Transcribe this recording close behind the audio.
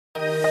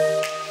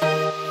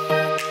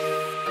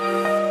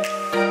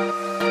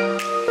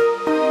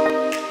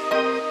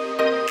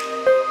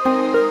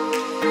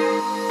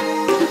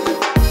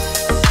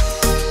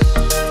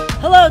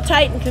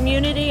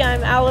community.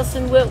 I'm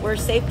Alison Wittwer,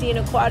 Safety and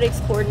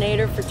Aquatics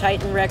Coordinator for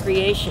Titan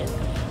Recreation.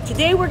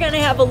 Today we're going to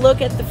have a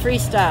look at the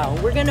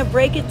freestyle. We're going to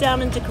break it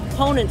down into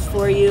components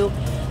for you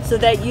so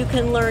that you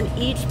can learn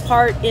each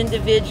part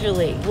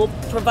individually. We'll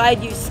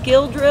provide you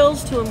skill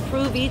drills to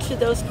improve each of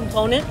those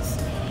components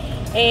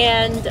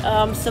and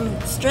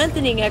some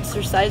strengthening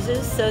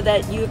exercises so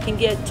that you can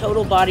get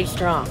total body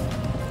strong.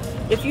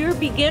 If you're a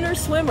beginner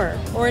swimmer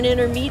or an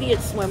intermediate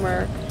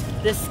swimmer,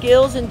 the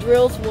skills and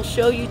drills we'll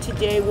show you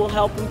today will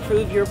help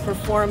improve your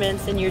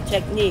performance and your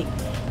technique.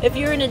 If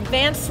you're an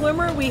advanced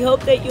swimmer, we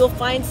hope that you'll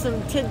find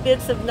some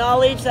tidbits of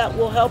knowledge that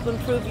will help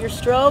improve your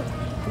stroke,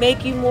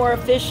 make you more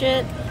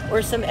efficient,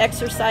 or some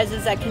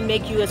exercises that can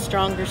make you a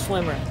stronger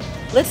swimmer.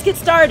 Let's get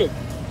started.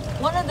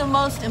 One of the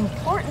most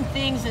important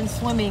things in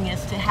swimming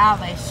is to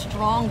have a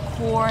strong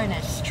core and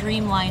a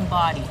streamlined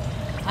body.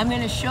 I'm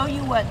going to show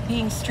you what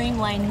being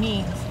streamlined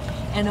means.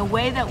 And a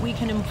way that we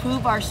can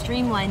improve our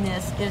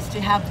streamlinedness is to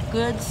have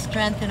good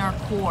strength in our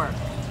core.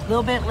 A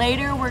little bit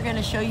later, we're going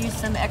to show you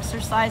some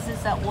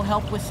exercises that will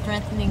help with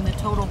strengthening the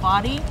total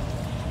body,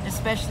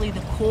 especially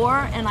the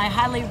core. And I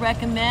highly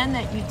recommend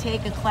that you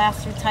take a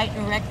class through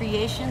Titan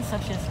Recreation,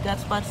 such as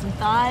Guts, Butts, and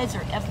Thighs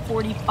or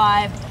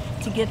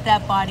F45 to get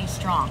that body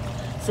strong.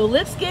 So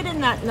let's get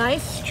in that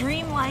nice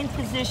streamlined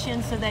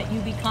position so that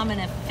you become an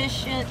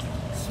efficient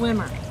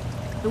swimmer.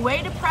 The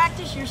way to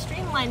practice your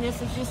streamlinedness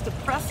is just to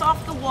press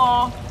off the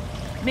wall,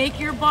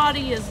 make your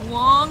body as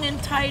long and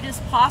tight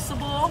as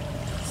possible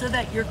so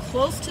that you're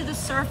close to the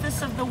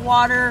surface of the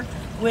water,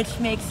 which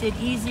makes it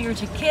easier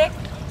to kick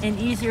and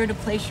easier to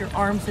place your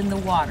arms in the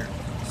water.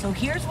 So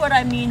here's what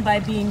I mean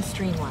by being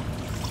streamlined.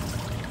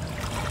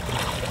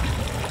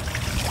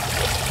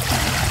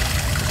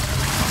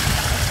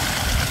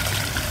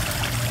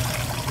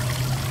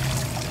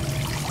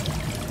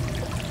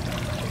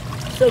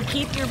 So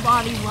keep your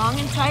body long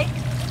and tight,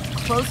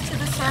 close to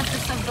the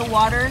surface of the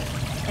water,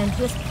 and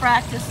just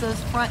practice those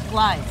front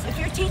glides. If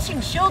you're teaching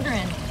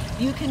children,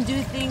 you can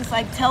do things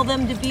like tell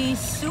them to be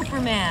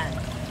Superman,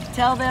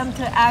 tell them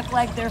to act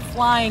like they're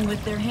flying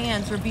with their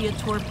hands or be a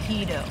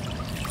torpedo.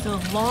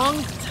 So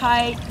long,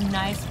 tight,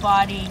 nice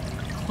body,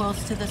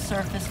 close to the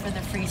surface for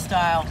the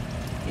freestyle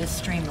is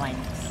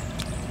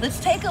streamlinedness. Let's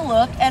take a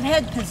look at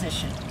head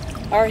position.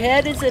 Our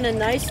head is in a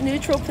nice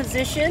neutral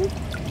position.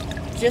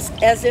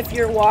 Just as if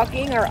you're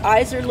walking, our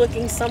eyes are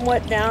looking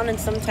somewhat down and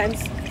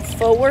sometimes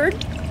forward.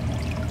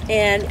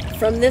 And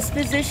from this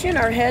position,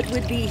 our head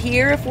would be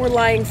here if we're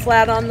lying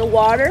flat on the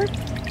water.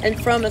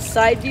 And from a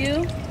side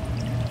view,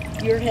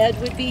 your head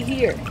would be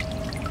here.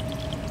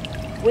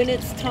 When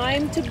it's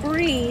time to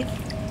breathe,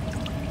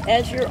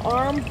 as your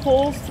arm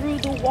pulls through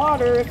the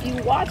water, if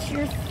you watch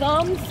your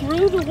thumb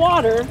through the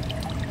water,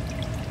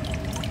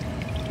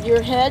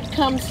 your head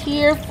comes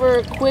here for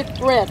a quick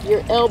breath.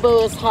 Your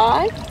elbow is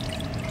high.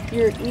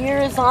 Your ear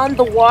is on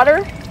the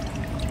water,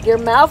 your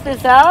mouth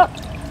is out.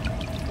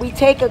 We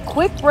take a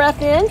quick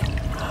breath in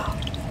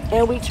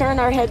and we turn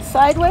our head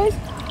sideways.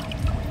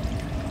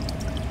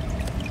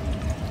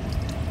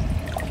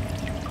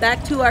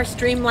 Back to our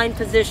streamlined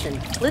position.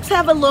 Let's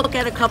have a look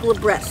at a couple of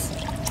breaths.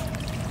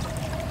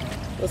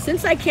 Well,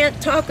 since I can't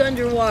talk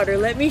underwater,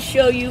 let me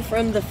show you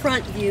from the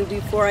front view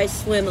before I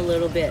swim a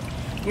little bit.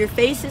 Your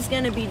face is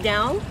going to be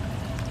down.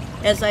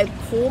 As I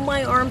pull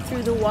my arm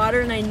through the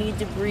water and I need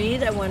to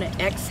breathe, I want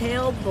to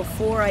exhale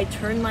before I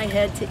turn my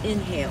head to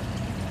inhale.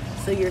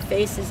 So your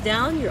face is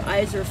down, your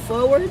eyes are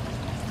forward.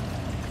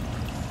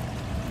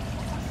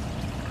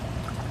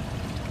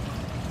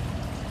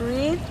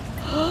 Breathe.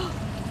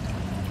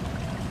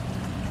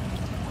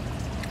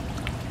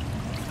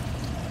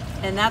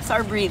 And that's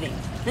our breathing.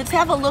 Let's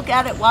have a look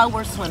at it while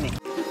we're swimming.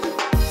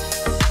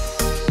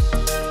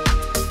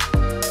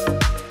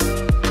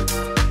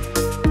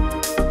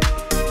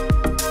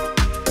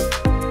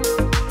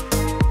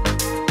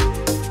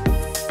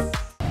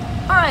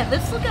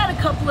 Let's look at a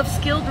couple of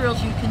skill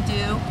drills you can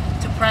do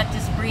to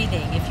practice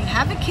breathing. If you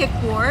have a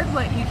kickboard,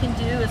 what you can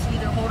do is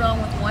either hold on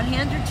with one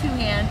hand or two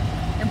hands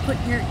and put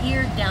your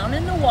ear down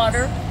in the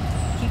water,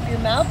 keep your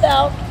mouth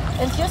out,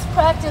 and just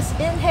practice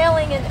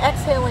inhaling and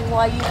exhaling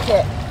while you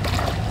kick.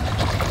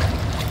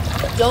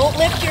 Don't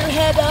lift your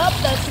head up,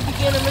 that's a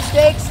beginner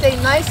mistake. Stay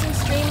nice and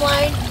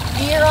streamlined,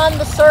 ear on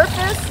the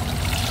surface,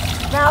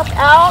 mouth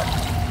out,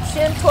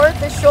 chin toward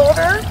the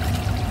shoulder.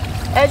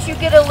 As you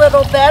get a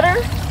little better,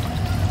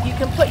 you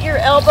can put your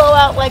elbow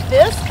out like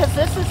this because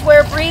this is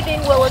where breathing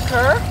will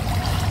occur.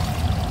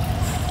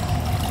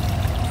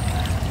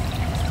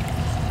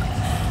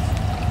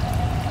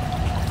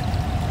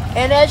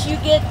 And as you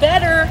get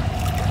better,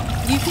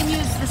 you can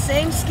use the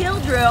same skill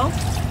drill,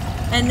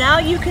 and now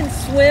you can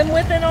swim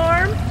with an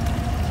arm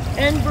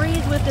and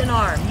breathe with an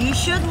arm. You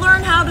should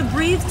learn how to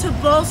breathe to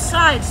both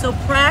sides, so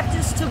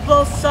practice to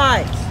both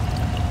sides.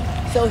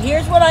 So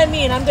here's what I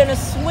mean. I'm going to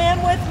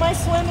swim with my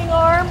swimming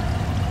arm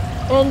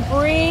and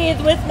breathe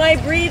with my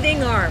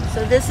breathing arm.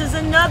 So this is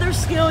another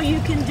skill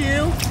you can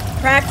do.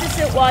 Practice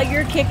it while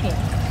you're kicking.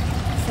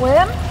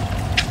 Swim.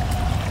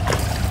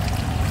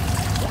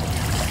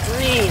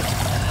 Breathe.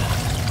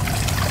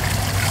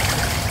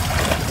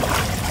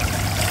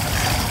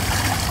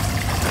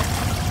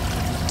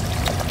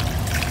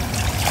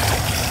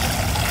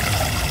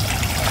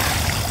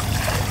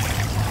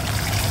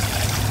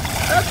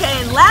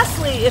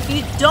 Lastly, if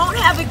you don't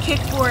have a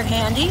kickboard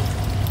handy,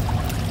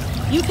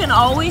 you can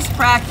always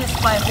practice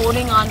by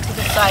holding on to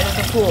the side of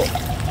the pool.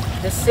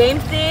 The same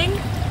thing,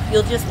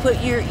 you'll just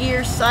put your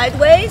ears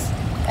sideways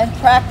and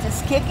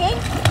practice kicking.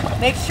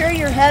 Make sure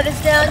your head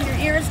is down, your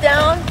ears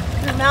down,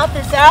 your mouth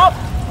is out.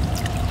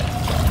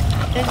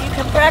 And you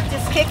can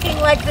practice kicking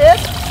like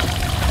this.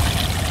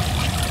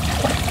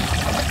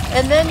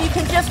 And then you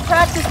can just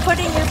practice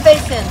putting your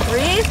face in.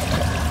 Breathe,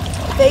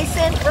 face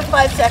in for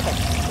 5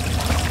 seconds.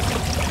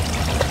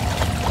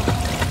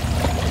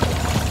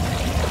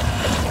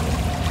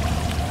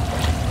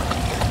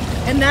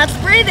 And that's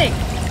breathing.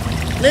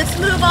 Let's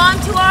move on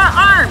to our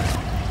arms.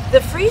 The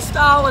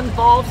freestyle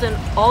involves an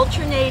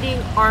alternating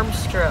arm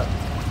stroke.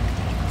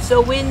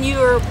 So when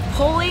you're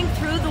pulling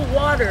through the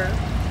water,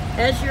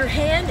 as your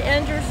hand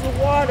enters the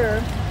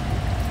water,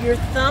 your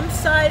thumb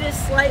side is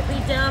slightly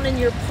down and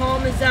your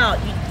palm is out.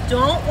 You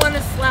don't want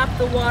to slap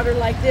the water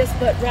like this,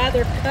 but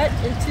rather cut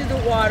into the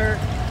water,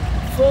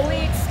 fully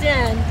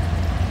extend,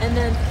 and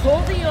then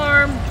pull the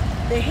arm,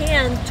 the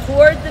hand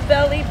toward the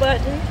belly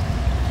button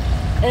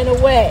and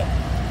away.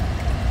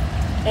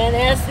 And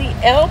as the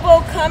elbow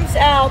comes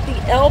out, the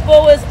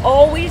elbow is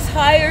always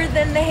higher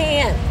than the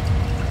hand.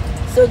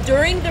 So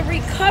during the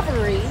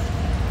recovery,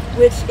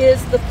 which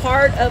is the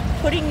part of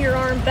putting your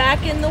arm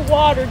back in the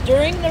water,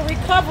 during the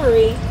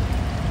recovery,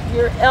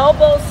 your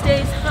elbow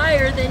stays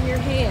higher than your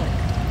hand.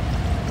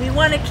 We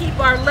want to keep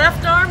our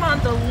left arm on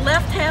the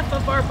left half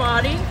of our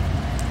body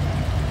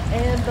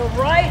and the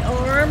right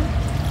arm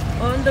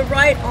on the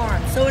right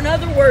arm. So in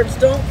other words,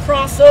 don't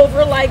cross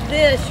over like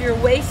this. You're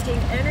wasting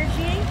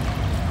energy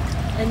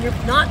and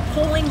you're not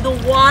pulling the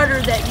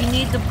water that you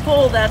need to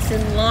pull that's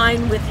in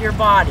line with your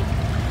body.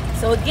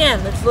 So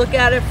again, let's look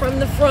at it from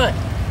the front.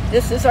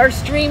 This is our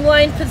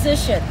streamlined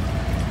position.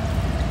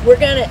 We're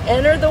going to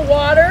enter the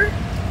water,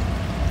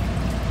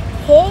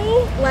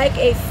 pull like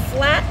a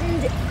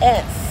flattened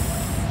S.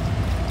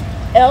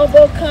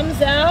 Elbow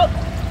comes out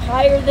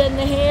higher than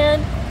the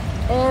hand,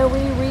 and we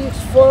reach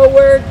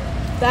forward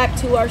back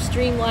to our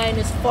streamline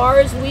as far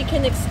as we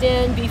can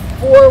extend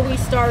before we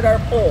start our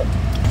pull.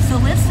 So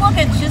let's look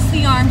at just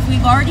the arms.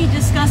 We've already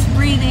discussed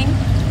breathing.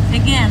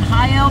 Again,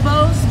 high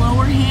elbows,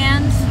 lower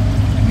hands,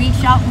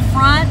 reach out in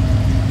front,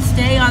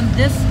 stay on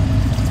this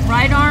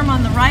right arm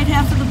on the right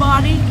half of the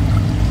body,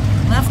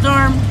 left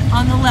arm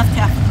on the left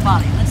half of the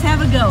body. Let's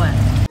have a go at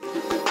it.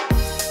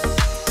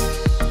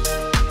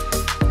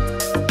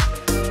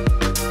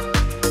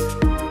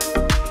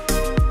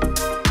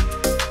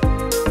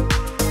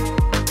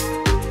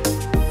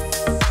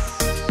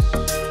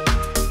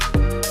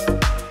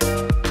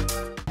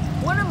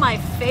 One of my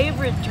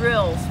favorite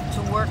drills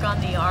to work on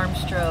the arm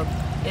stroke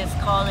is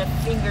called a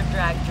finger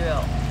drag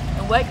drill.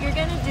 And what you're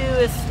going to do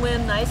is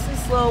swim nice and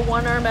slow,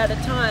 one arm at a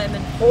time,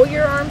 and pull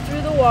your arm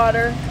through the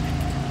water,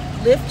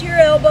 lift your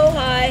elbow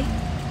high,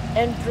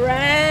 and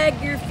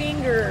drag your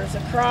fingers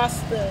across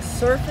the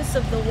surface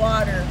of the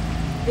water.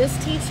 This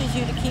teaches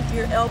you to keep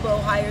your elbow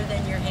higher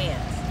than your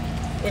hands.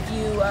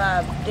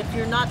 If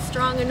you're not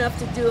strong enough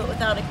to do it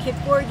without a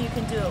kickboard, you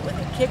can do it with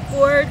a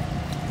kickboard.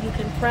 You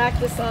can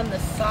practice on the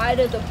side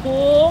of the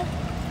pool.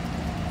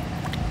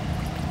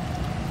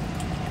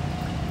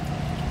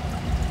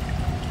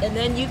 And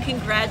then you can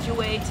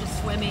graduate to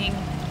swimming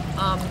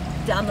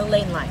down the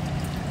lane line.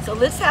 So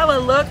let's have a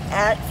look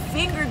at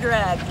finger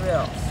drag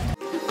drills.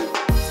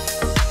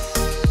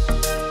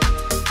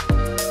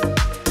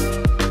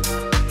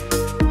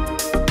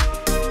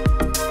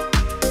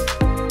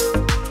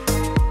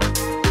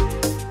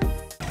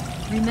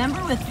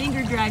 Remember with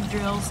finger drag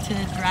drills to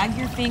drag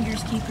your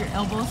fingers, keep your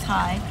elbows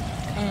high.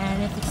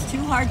 And if it's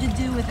too hard to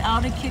do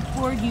without a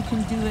kickboard, you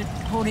can do it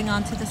holding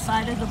onto the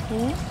side of the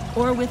pool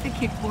or with a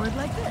kickboard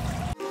like this.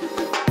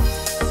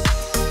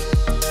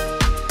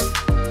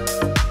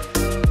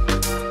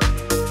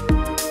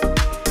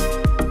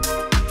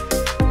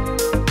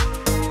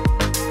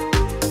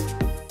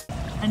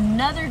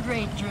 Another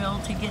great drill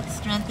to get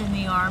strength in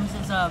the arms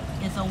is a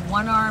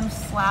one-arm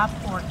slap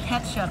or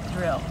catch-up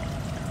drill.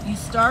 You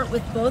start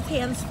with both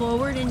hands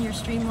forward in your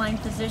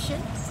streamlined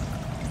position.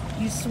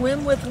 You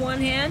swim with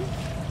one hand,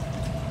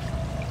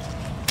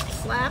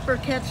 slap or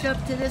catch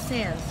up to this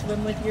hand.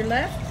 Swim with your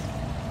left,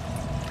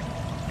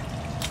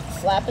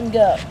 slap and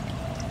go.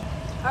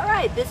 All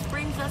right, this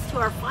brings us to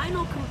our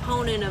final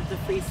component of the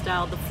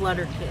freestyle, the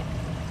flutter kick.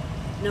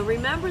 Now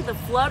remember, the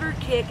flutter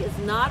kick is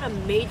not a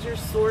major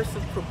source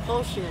of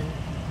propulsion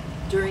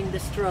during the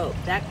stroke.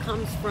 That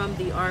comes from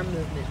the arm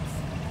movements.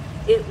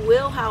 It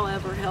will,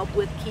 however, help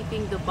with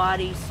keeping the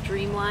body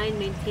streamlined,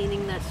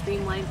 maintaining that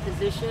streamlined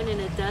position,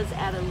 and it does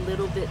add a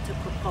little bit to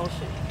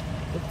propulsion.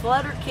 The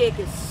flutter kick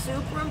is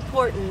super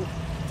important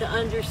to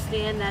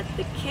understand that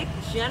the kick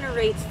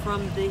generates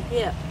from the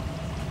hip,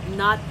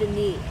 not the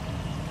knee.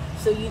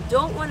 So you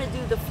don't want to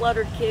do the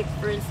flutter kick,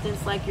 for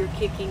instance, like you're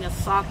kicking a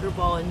soccer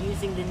ball and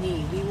using the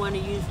knee. We want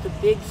to use the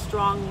big,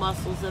 strong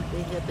muscles of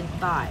the hip and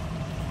thigh.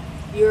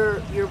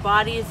 Your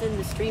body is in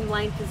the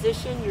streamlined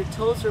position, your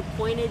toes are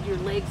pointed, your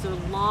legs are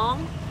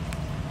long,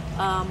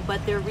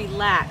 but they're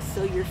relaxed.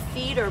 So your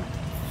feet are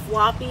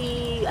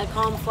floppy, I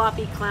call them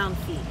floppy clown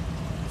feet.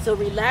 So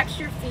relax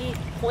your feet,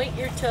 point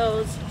your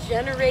toes,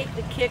 generate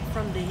the kick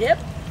from the hip,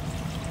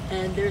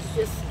 and there's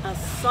just a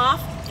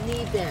soft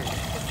knee bend.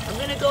 I'm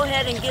gonna go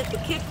ahead and get the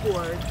kick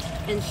board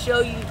and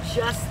show you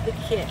just the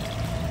kick.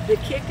 The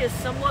kick is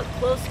somewhat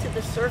close to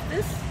the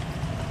surface.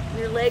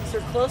 Your legs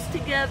are close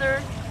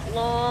together,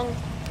 long,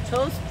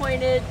 toes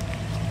pointed,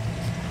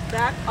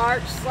 back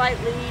arch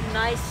slightly,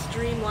 nice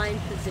streamlined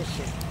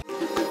position.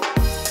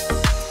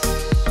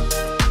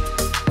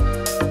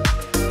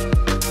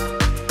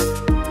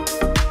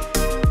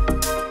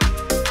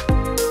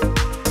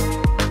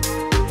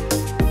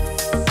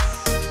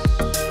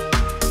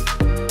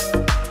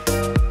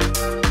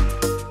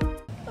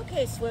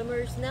 Okay,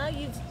 swimmers, now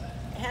you've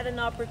had an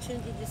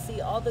opportunity to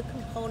see all the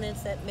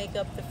components that make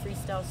up the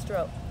freestyle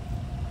stroke.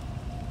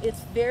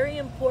 It's very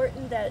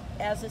important that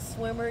as a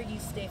swimmer you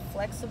stay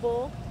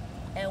flexible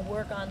and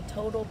work on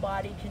total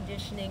body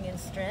conditioning and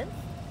strength,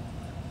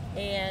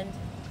 and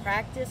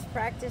practice,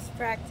 practice,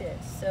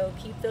 practice. So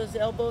keep those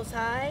elbows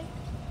high,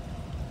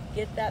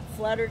 get that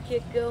flutter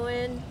kick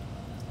going,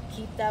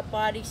 keep that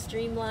body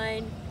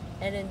streamlined,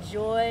 and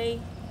enjoy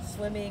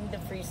swimming the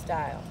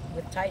freestyle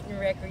with Titan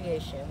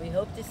Recreation. We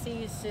hope to see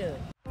you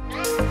soon.